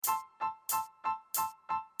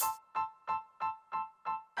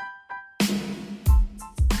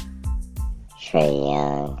Trae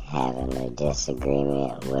Young having a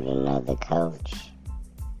disagreement with another coach.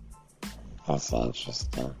 That's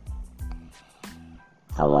interesting.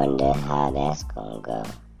 I wonder how that's going to go.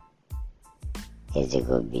 Is it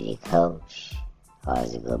going to be the coach? Or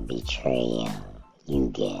is it going to be Trae Young? You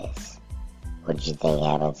guess. What do you think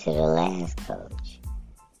happened to the last coach?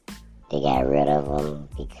 They got rid of him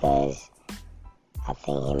because I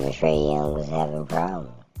think him and Trae Young was having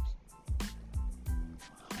problems.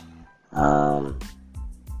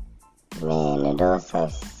 Man, in those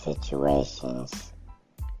types of situations,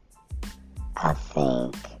 I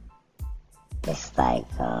think it's like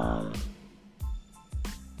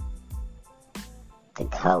the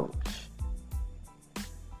coach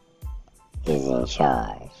is in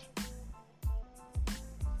charge.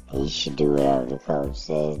 You should do whatever the coach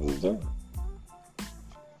says to do.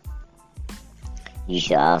 You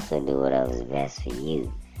should also do whatever's best for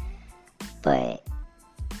you. But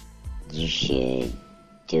you should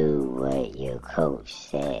do what your coach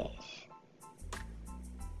says.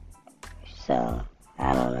 So,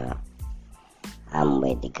 I don't know. I'm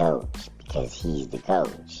with the coach because he's the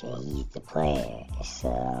coach and he's the player.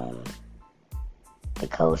 So, the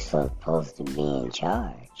coach is supposed to be in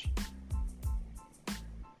charge.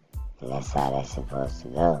 And that's how that's supposed to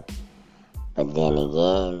go. But then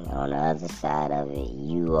again, on the other side of it,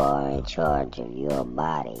 you are in charge of your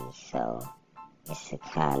body. So, it's a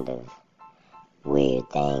kind of weird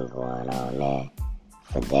thing going on there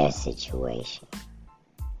for their situation.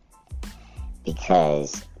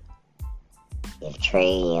 Because if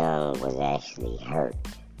Trae Young was actually hurt,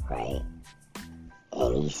 right?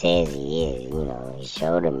 And he says he is, his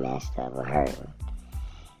shoulder messed up or hurting.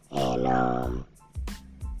 And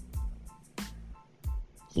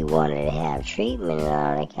he wanted to have treatment and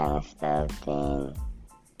all that kind of stuff, then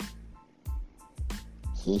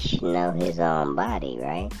he should know his own body,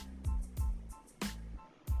 right?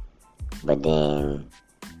 But then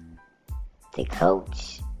the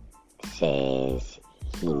coach says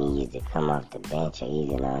he needs to come off the bench or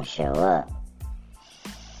he's gonna show up.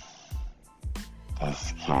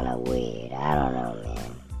 That's kind of weird. I don't know,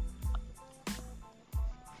 man.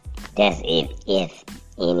 That's if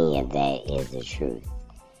any of that is the truth.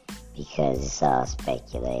 Because it's all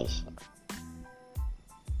speculation.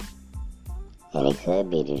 And it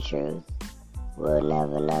could be the truth. We'll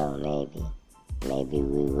never know, maybe. Maybe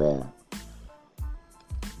we will.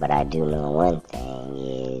 But I do know one thing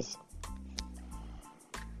is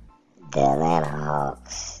the Atlanta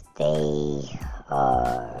Hawks, they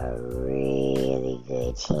are a really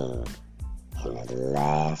good team. And the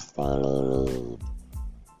last thing they need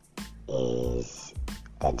is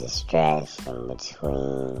a distraction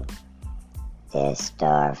between their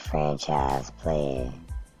star franchise player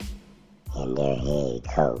and their head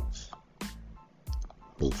coach.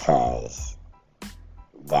 Because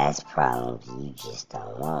that's problems you just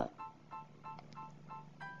don't want.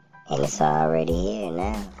 And it's already here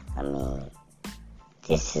now. I mean,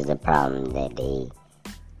 this is the problem that they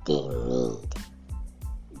didn't need.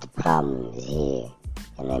 The problem is here.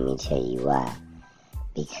 And let me tell you why.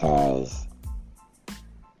 Because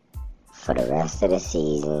for the rest of the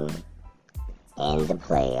season and the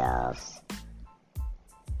playoffs,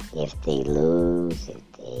 if they lose, if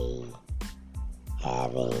they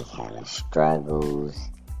have any kind of struggles,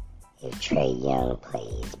 if Trae Young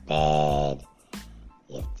plays bad,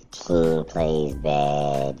 if the team plays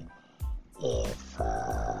bad, if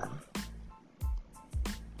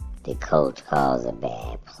the coach calls a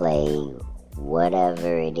bad play,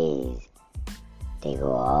 whatever it is, they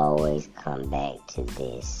will always come back to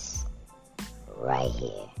this right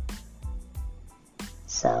here.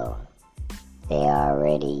 So, they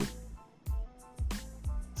already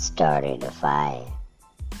started a fire.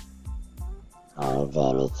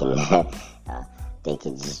 Only thing they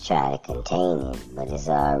can just try to contain it, but it's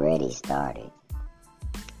already started.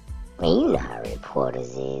 I mean, you know how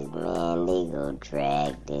reporters is, man. They go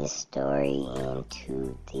drag this story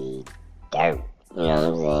into the dirt. You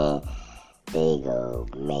know what I'm saying? They go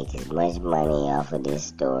make as much money off of this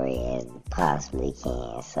story as they possibly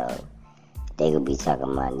can. So, they could be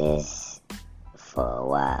talking about this for a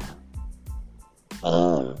while.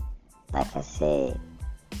 And, like I said,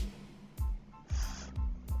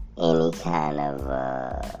 any kind of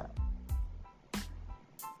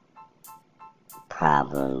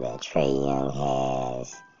problem that Trae Young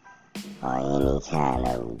has, or any kind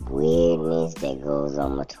of weirdness that goes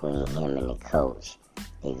on between him and the coach,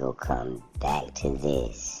 they go come back to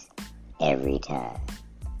this every time.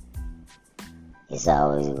 It's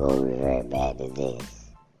always going to revert back to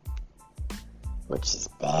this, which is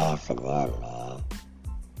bad for them, man.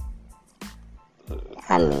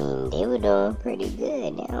 I mean, they were doing pretty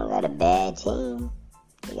good. They don't got a bad team.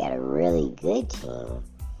 They got a really good team.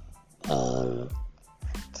 And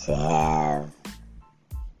to have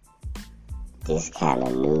this kind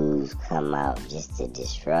of news come out just to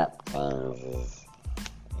disrupt things is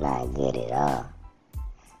not good at all.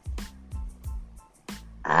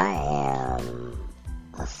 I am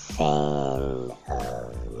a fan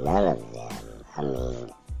of none of them. I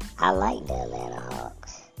mean, I like the Atlanta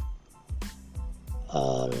Hawks.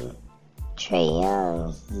 And Trae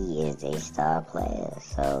Young, he is a star player.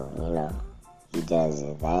 So, he does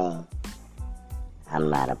his thing. I'm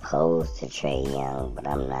not opposed to Trae Young, but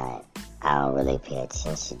I don't really pay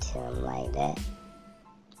attention to him like that.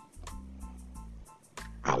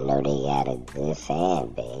 I know they got a good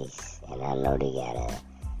fan base, and I know they got an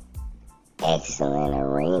excellent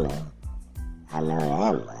arena. I know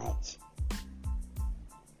that much.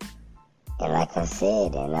 And like I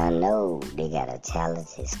said, and I know they got a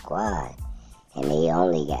talented squad, and they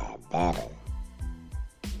only got better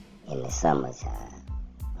in the summertime.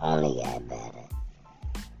 Only got better.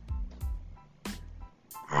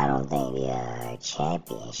 I don't think they are a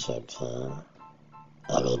championship team.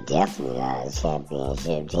 And they definitely not a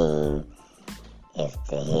championship team if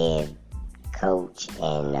the head coach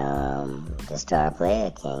and the star player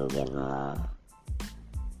can't get along.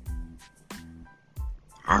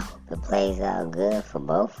 I hope it plays out good for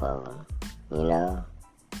both of them,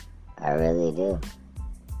 I really do.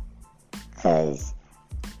 Because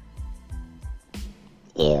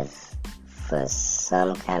if for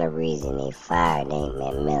some kind of reason they fired Nate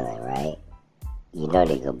McMillan, right?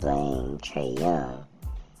 They could blame Trae Young.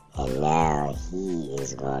 And now he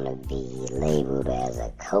is going to be labeled as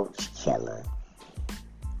a coach killer,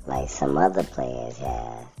 like some other players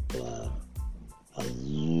have been. And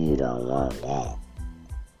you don't want that.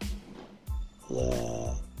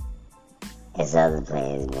 Yeah. As other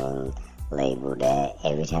players been labeled that.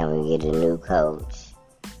 Every time we get a new coach,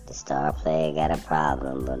 the star player got a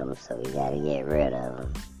problem with him, so we got to get rid of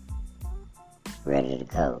him. Rid of the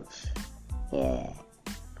coach. Yeah.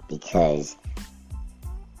 Because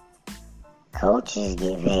coaches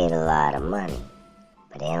get paid a lot of money,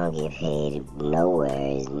 but they don't get paid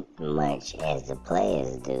nowhere as much as the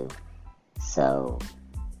players do. So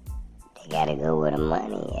they gotta go where the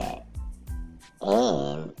money at.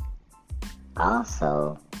 And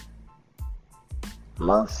also,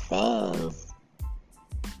 most fans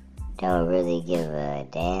don't really give a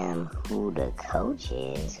damn who the coach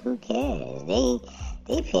is. Who cares? They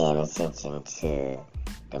paying attention to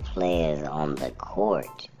the players on the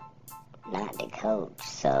court, not the coach.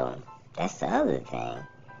 So that's the other thing.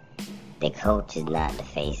 The coach is not the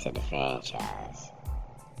face of the franchise.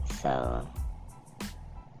 So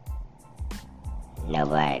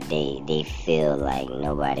they feel like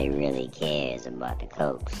nobody really cares about the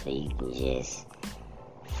coach. So you can just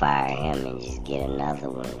fire him and just get another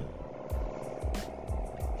one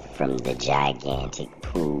from the gigantic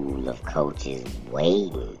pool of coaches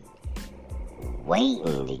waiting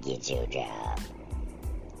to get your job.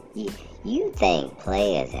 You think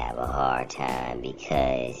players have a hard time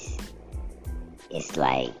because it's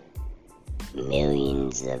like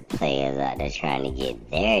millions of players out there trying to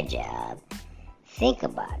get their job. Think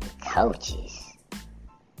about it, coaches.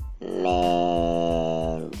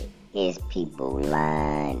 Man, it's people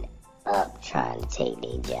lined up trying to take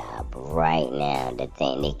their job right now that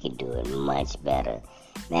think they could do it much better.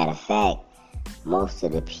 Matter of fact, most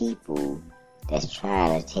of the people that's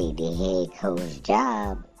trying to take the head coach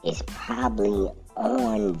job is probably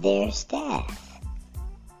on their staff,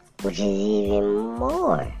 which is even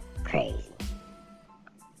more crazy.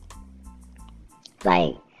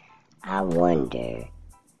 Like, I wonder,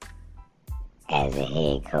 as a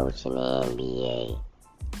head coach in the NBA,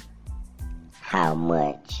 how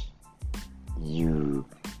much you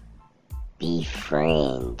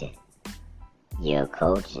befriend your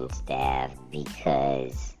coaching staff,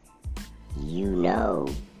 because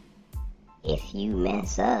if you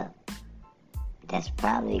mess up, that's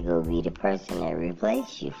probably going to be the person that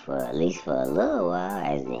replaces you for at least for a little while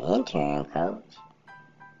as the interim coach.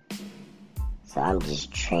 So I'm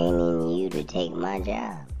just training you to take my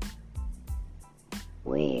job.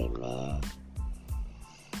 Weird, man.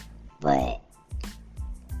 But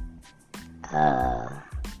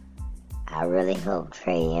I really hope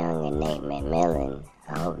Trae Young and Nate McMillan,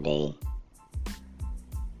 I hope they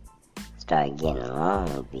start getting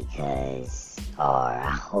along, or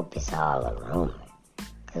I hope it's all a rumor.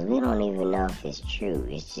 Because we don't even know if it's true.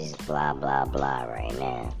 It's just blah, blah, blah right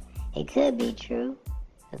now. It could be true.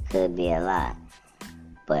 It could be a lie.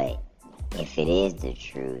 But if it is the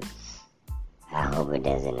truth, I hope it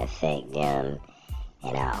doesn't affect them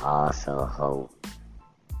And I also hope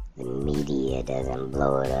the media doesn't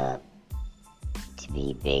blow it up to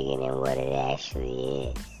be bigger than what it actually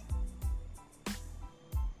is.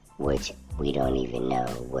 Which we don't even know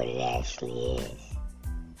what it actually is.